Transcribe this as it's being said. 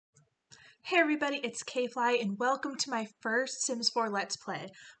Hey everybody, it's kayflye and welcome to my first Sims 4 Let's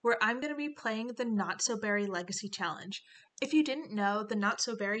Play, where I'm going to be playing the Not So Berry Legacy Challenge. If you didn't know, the Not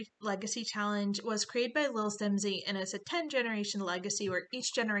So Berry Legacy Challenge was created by lilsimsie and is a 10-generation legacy where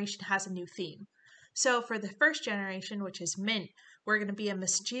each generation has a new theme. So for the first generation, which is mint, we're going to be a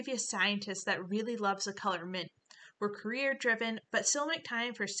mischievous scientist that really loves the color mint. We're career-driven, but still make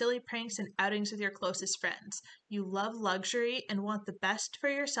time for silly pranks and outings with your closest friends. You love luxury and want the best for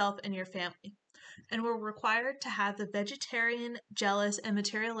yourself and your family. And we're required to have the vegetarian, jealous, and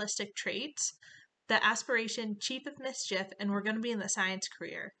materialistic traits, the aspiration, chief of mischief, and we're going to be in the science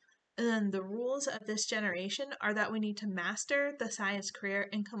career. And then the rules of this generation are that we need to master the science career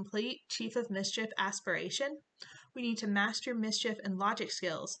and complete chief of mischief aspiration. We need to master mischief and logic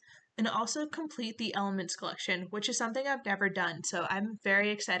skills, and also complete the elements collection, which is something I've never done, so I'm very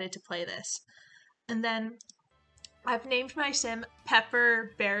excited to play this. And then I've named my sim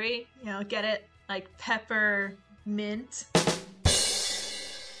Pepper Berry, get it? Like pepper mint.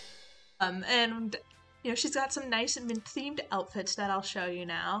 And she's got some nice mint themed outfits that I'll show you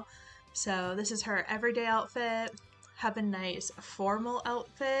now. So this is her everyday outfit. Have a nice formal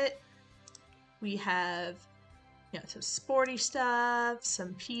outfit. We have some sporty stuff,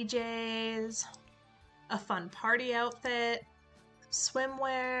 some PJs, a fun party outfit,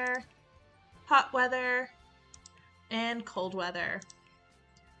 swimwear, hot weather, and cold weather.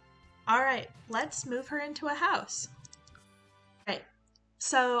 Alright, let's move her into a house. Right,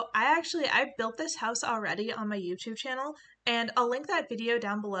 so I built this house already on my YouTube channel, and I'll link that video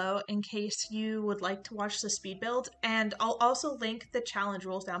down below in case you would like to watch the speed build, and I'll also link the challenge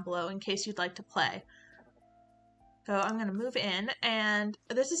rules down below in case you'd like to play. So I'm going to move in, and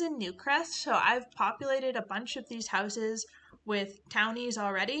this is in Newcrest, so I've populated a bunch of these houses with townies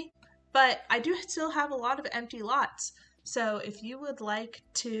already, but I do still have a lot of empty lots. So if you would like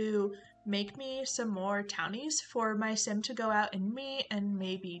to make me some more townies for my sim to go out and meet and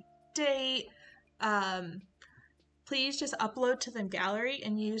maybe date, please just upload to the gallery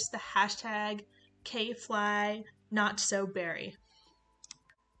and use the hashtag kayflye notsoberry.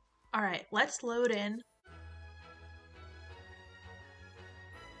 Alright, let's load in.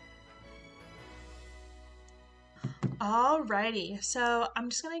 Alrighty, so I'm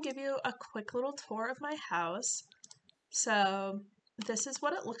just going to give you a quick little tour of my house. So this is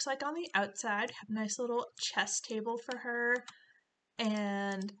what it looks like on the outside. Have a nice little chess table for her.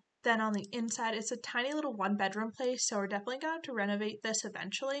 And then on the inside, it's a tiny little one-bedroom place, so we're definitely going to have to renovate this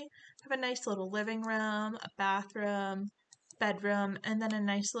eventually. Have a nice little living room, a bathroom, bedroom, and then a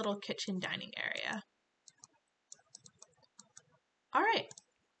nice little kitchen dining area. Alright.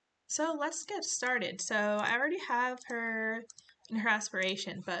 So let's get started. So I already have her in her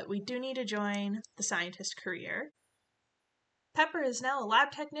aspiration, but we do need to join the scientist career. Pepper is now a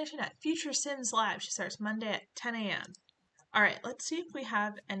lab technician at Future Sims Lab. She starts Monday at 10 a.m. Alright, let's see if we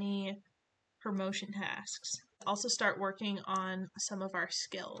have any promotion tasks. Also start working on some of our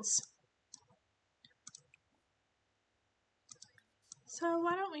skills. So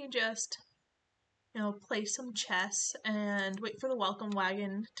why don't we just play some chess and wait for the welcome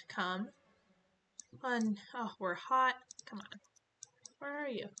wagon to come. Oh, we're hot. Come on. Where are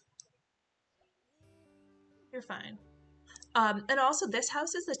you? You're fine. And also this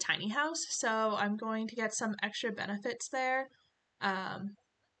house is a tiny house, so I'm going to get some extra benefits there.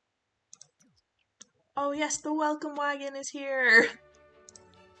 Oh yes, the welcome wagon is here!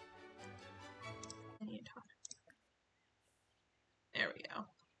 I need to talk. There we go.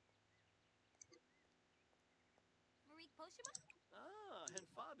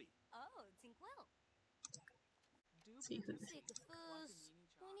 See who this is.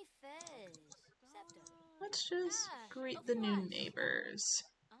 Let's just greet the new neighbors.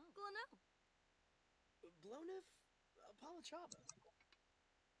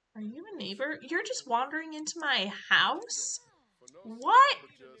 Are you a neighbor? You're just wandering into my house? What?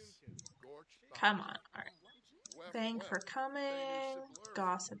 Come on. Alright. Thank for coming.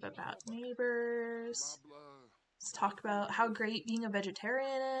 Gossip about neighbors. Let's talk about how great being a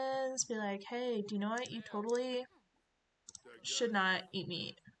vegetarian is. Be like, hey, do you know what? You totally should not eat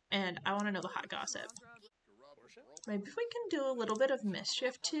meat. And I want to know the hot gossip. Maybe we can do a little bit of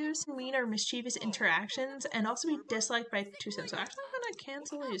mischief too, some mean or mischievous interactions, and also be disliked by two sims. So actually I'm going to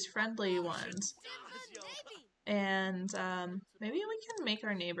cancel these friendly ones. And maybe we can make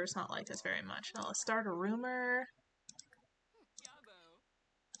our neighbors not like us very much. Now let's start a rumor.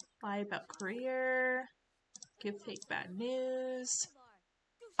 Lie about career. Give fake bad news.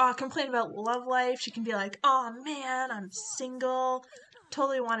 Complain about love life. She can be like, oh man, I'm single.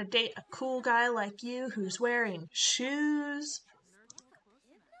 Totally want to date a cool guy like you who's wearing shoes.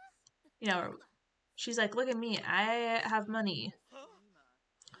 You know, she's like, look at me, I have money.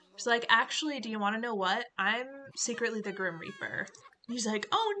 She's like, actually, do you want to know what? I'm secretly the Grim Reaper. He's like,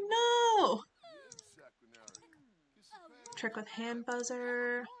 oh no! Trick with hand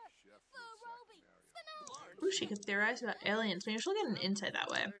buzzer. Ooh, she could theorize about aliens. Maybe she'll get an insight that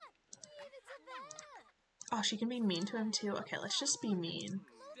way. Oh, she can be mean to him too. Okay, let's just be mean.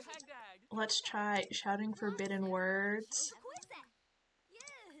 Let's try shouting forbidden words.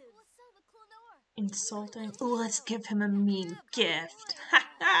 Insulting. Ooh, let's give him a mean gift. Ha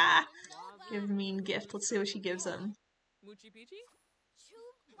ha! Give him a mean gift. Let's see what she gives him.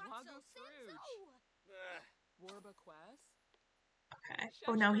 Okay.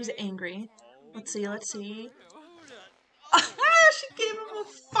 Oh, now he's angry. Let's see, let's see. She gave him a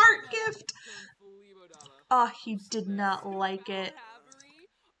fart gift! Oh, he did not like it.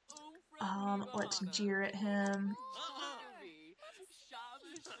 Let's jeer at him.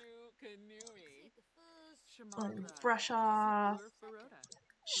 Brush off.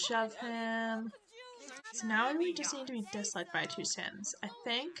 Shove him. So now we just need to be disliked by 2 Sims. I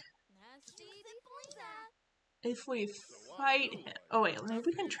think if we fight him... Oh wait, maybe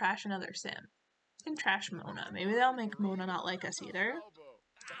we can trash another Sim. We can trash Mona. Maybe that'll make Mona not like us either.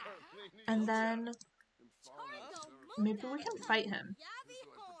 And then maybe we can fight him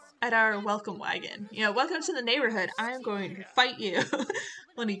at our welcome wagon. You know, welcome to the neighborhood. I am going to fight you.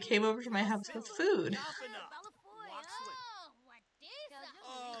 When he came over to my house with food.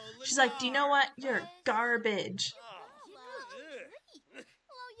 She's like, do you know what? You're garbage.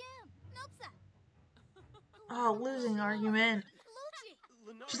 Oh, losing argument.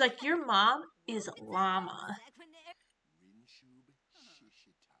 She's like, your mom is a llama.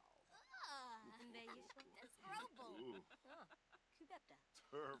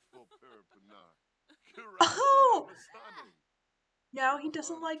 Oh! Now he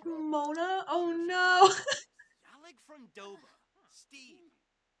doesn't like Mona? Oh no!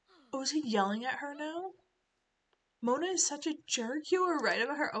 Oh, is he yelling at her now? Mona is such a jerk. You were right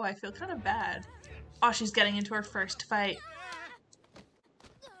about her. Oh, I feel kind of bad. Oh, she's getting into her first fight.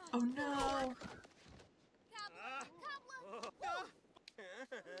 Oh no.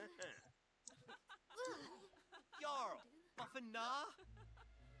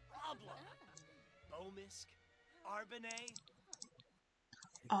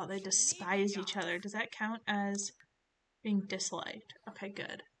 Oh, they despise each other. Does that count as being disliked? Okay,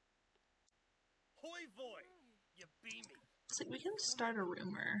 good. So we can start a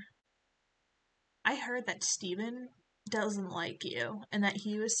rumor. I heard that Steven doesn't like you and that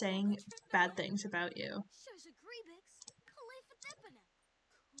he was saying bad things about you.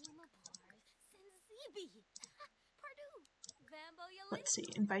 Let's see.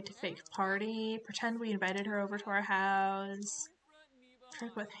 Invite to fake party. Pretend we invited her over to our house.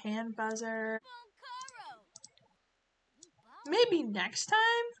 Trick with hand buzzer. Maybe next time?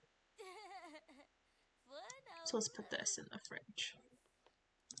 So let's put this in the fridge.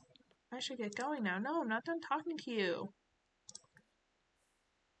 I should get going now. No, I'm not done talking to you.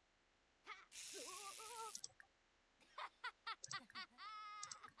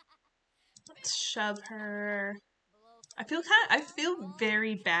 Let's shove her. I feel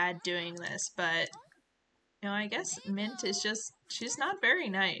very bad doing this, but you know, I guess Mint is just, she's not very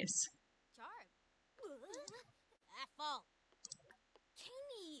nice.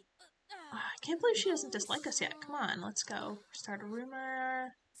 I can't believe she doesn't dislike us yet. Come on, let's go. Start a rumor.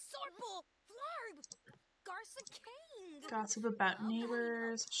 Gossip about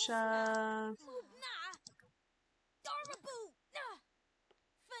neighbors. Shove.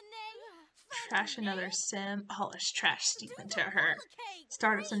 Trash another Sim. Oh, let's trash Steven to her.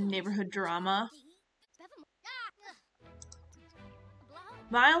 Start up some neighborhood drama.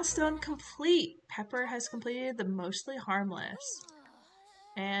 Milestone complete. Pepper has completed the mostly harmless.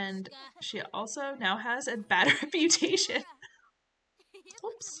 And she also now has a bad reputation.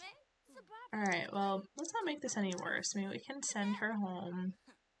 Oops. Alright, well, let's not make this any worse. Maybe we can send her home.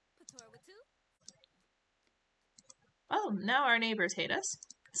 Oh, now our neighbors hate us.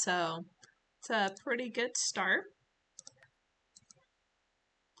 So, it's a pretty good start.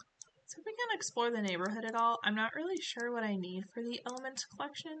 So if we can explore the neighborhood at all, I'm not really sure what I need for the elements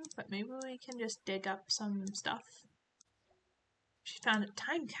collection, but maybe we can just dig up some stuff. She found a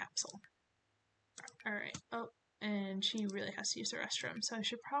time capsule. Alright, oh, and she really has to use the restroom, so I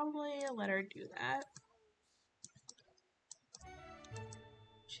should probably let her do that.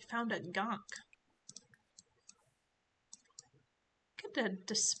 She found a gonk. Could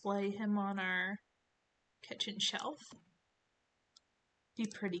display him on our kitchen shelf. Be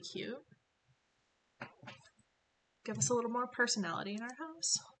pretty cute. Give us a little more personality in our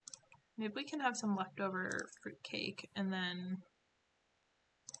house. Maybe we can have some leftover fruitcake and then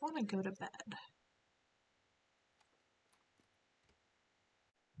I want to go to bed.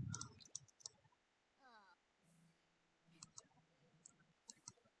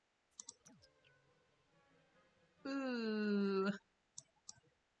 Ooh.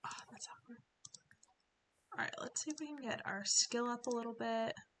 Oh, that's awkward. Alright, let's see if we can get our skill up a little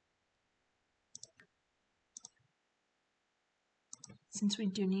bit. Since we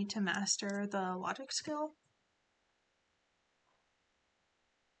do need to master the logic skill.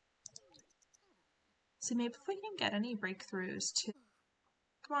 See, maybe if we can get any breakthroughs too.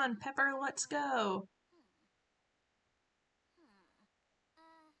 Come on, Pepper, let's go!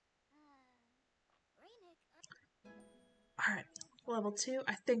 Alright, level 2.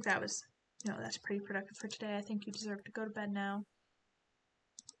 I think that was, that's pretty productive for today. I think you deserve to go to bed now.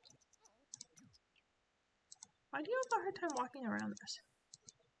 Why do you have a hard time walking around this?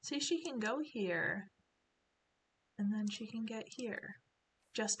 See, she can go here. And then she can get here.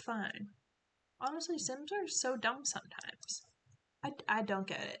 Just fine. Honestly, Sims are so dumb sometimes. I don't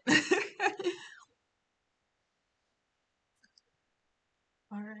get it.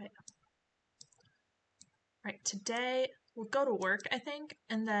 Alright. Alright, today we'll go to work, I think,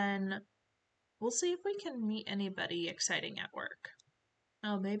 and then we'll see if we can meet anybody exciting at work.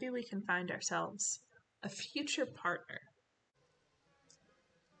 Oh, maybe we can find ourselves a future partner.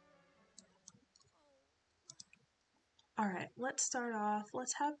 Alright, let's start off.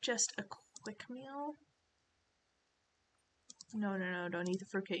 Let's have just a quick meal. No, don't eat the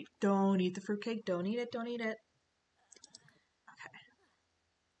fruitcake. Don't eat the fruitcake. Don't eat it, don't eat it. Okay.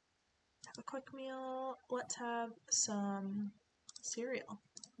 Have a quick meal. Let's have some cereal.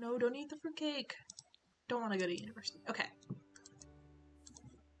 No, don't eat the fruitcake. Don't want to go to university. Okay.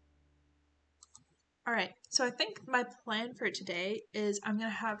 Alright, so I think my plan for today is I'm going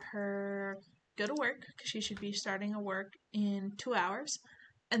to have her go to work, because she should be starting a work in 2 hours,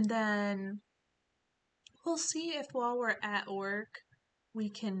 and then we'll see if while we're at work we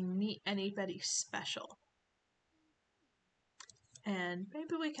can meet anybody special. And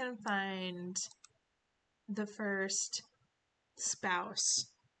maybe we can find the first spouse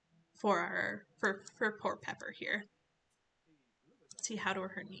for poor Pepper here. See, how do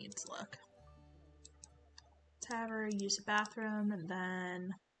her needs look? Let's have her use a bathroom and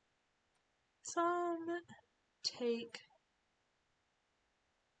then take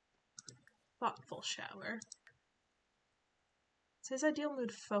thoughtful shower. It says ideal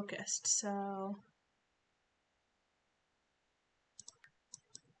mood focused, so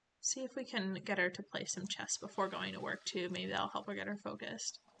see if we can get her to play some chess before going to work too. Maybe that'll help her get her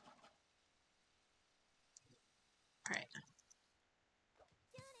focused. Alright.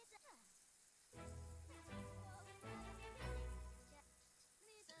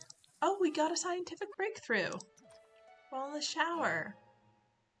 Oh, we got a scientific breakthrough while in the shower.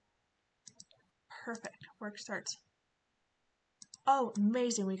 Perfect. Work starts. Oh,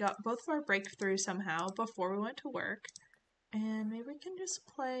 amazing. We got both of our breakthroughs somehow before we went to work. And maybe we can just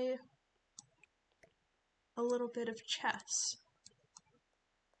play a little bit of chess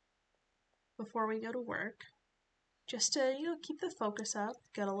before we go to work. Just to, keep the focus up,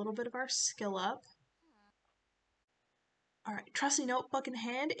 get a little bit of our skill up. Alright, trusty notebook in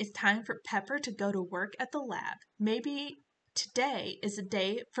hand, it's time for Pepper to go to work at the lab. Maybe today is a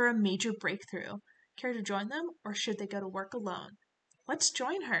day for a major breakthrough. Care to join them, or should they go to work alone? Let's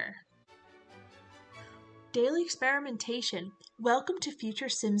join her! Daily experimentation. Welcome to Future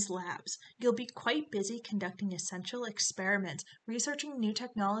Sims Labs. You'll be quite busy conducting essential experiments, researching new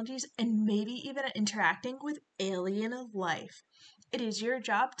technologies, and maybe even interacting with alien life. It is your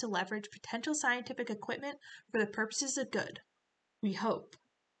job to leverage potential scientific equipment for the purposes of good. We hope.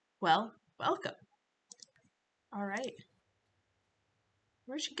 Well, welcome. Alright.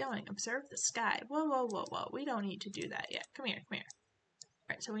 Where's she going? Observe the sky. Whoa. We don't need to do that yet. Come here.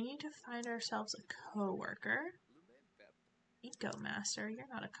 Alright, so we need to find ourselves a co-worker. Eco Master, you're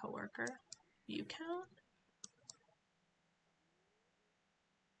not a co-worker. You count?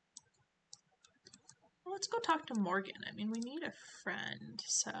 Well, let's go talk to Morgan. I mean, we need a friend,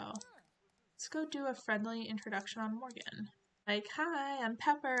 so let's go do a friendly introduction on Morgan. Like, hi, I'm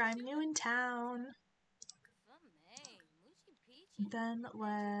Pepper, I'm new in town. Then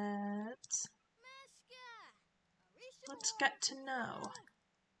let's get to know.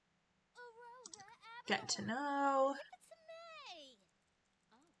 Get to know.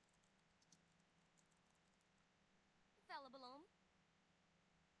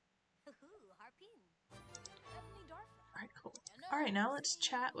 Alright, cool. Alright, now let's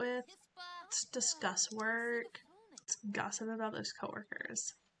discuss work. Let's gossip about those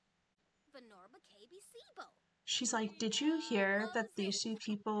coworkers. She's like, did you hear that these two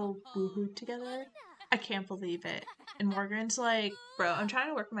people woohooed together? I can't believe it. And Morgan's like, bro, I'm trying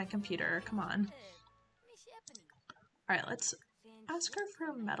to work my computer. Come on. Alright, let's ask her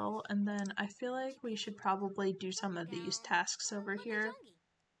for metal, and then I feel like we should probably do some of these tasks over here.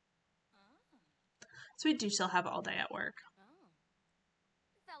 So we do still have all day at work.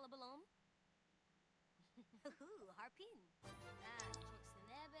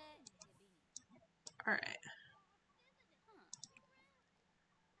 Alright.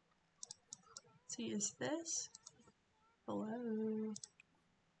 See, is this? Hello?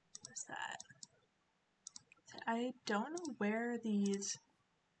 What's that? I don't know where these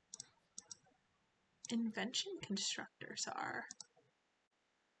invention constructors are.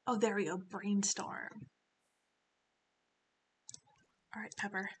 Oh, there we go. Brainstorm. Alright,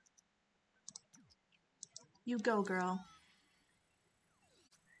 Pepper. You go, girl.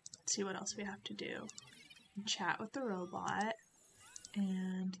 Let's see what else we have to do. Chat with the robot.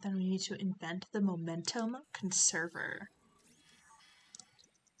 And then we need to invent the momentum conserver.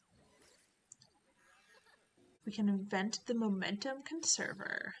 We can invent the momentum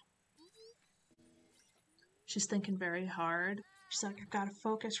conserver. She's thinking very hard. She's like, I've got to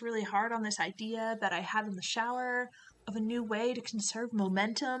focus really hard on this idea that I had in the shower of a new way to conserve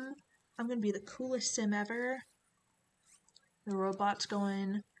momentum. I'm going to be the coolest sim ever. The robot's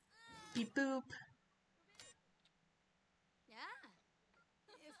going beep boop.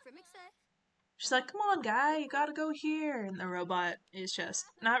 She's like, come on, guy, you gotta go here. And the robot is just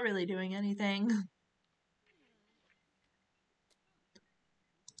not really doing anything.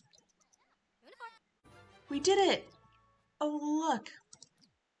 We did it! Oh, look.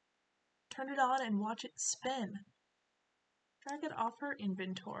 Turn it on and watch it spin. Drag it off her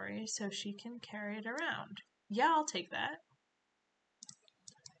inventory so she can carry it around. Yeah, I'll take that.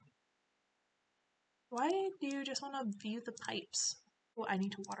 Why do you just want to view the pipes? Oh, I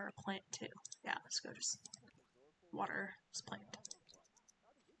need to water a plant too. Yeah, let's go just water this plant.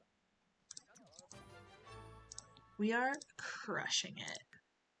 We are crushing it.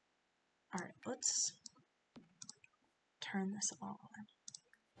 Alright, let's turn this on.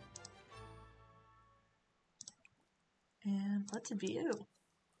 And let's view.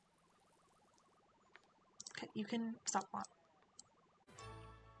 Okay, you can stop on.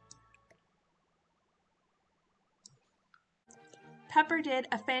 Pepper did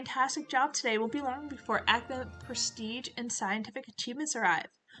a fantastic job today. We'll be long before academic prestige and scientific achievements arrive.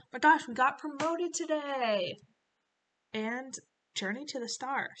 My gosh, we got promoted today! And Journey to the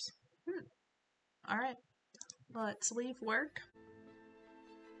Stars. Alright, let's leave work.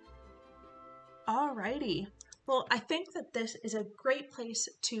 Alrighty. Well, I think that this is a great place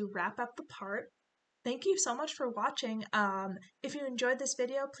to wrap up the part. Thank you so much for watching. If you enjoyed this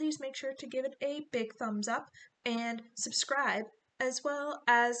video, please make sure to give it a big thumbs up and subscribe, as well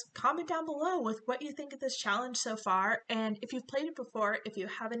as comment down below with what you think of this challenge so far. And if you've played it before, if you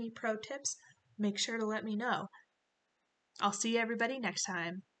have any pro tips, make sure to let me know. I'll see everybody next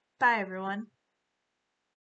time. Bye, everyone.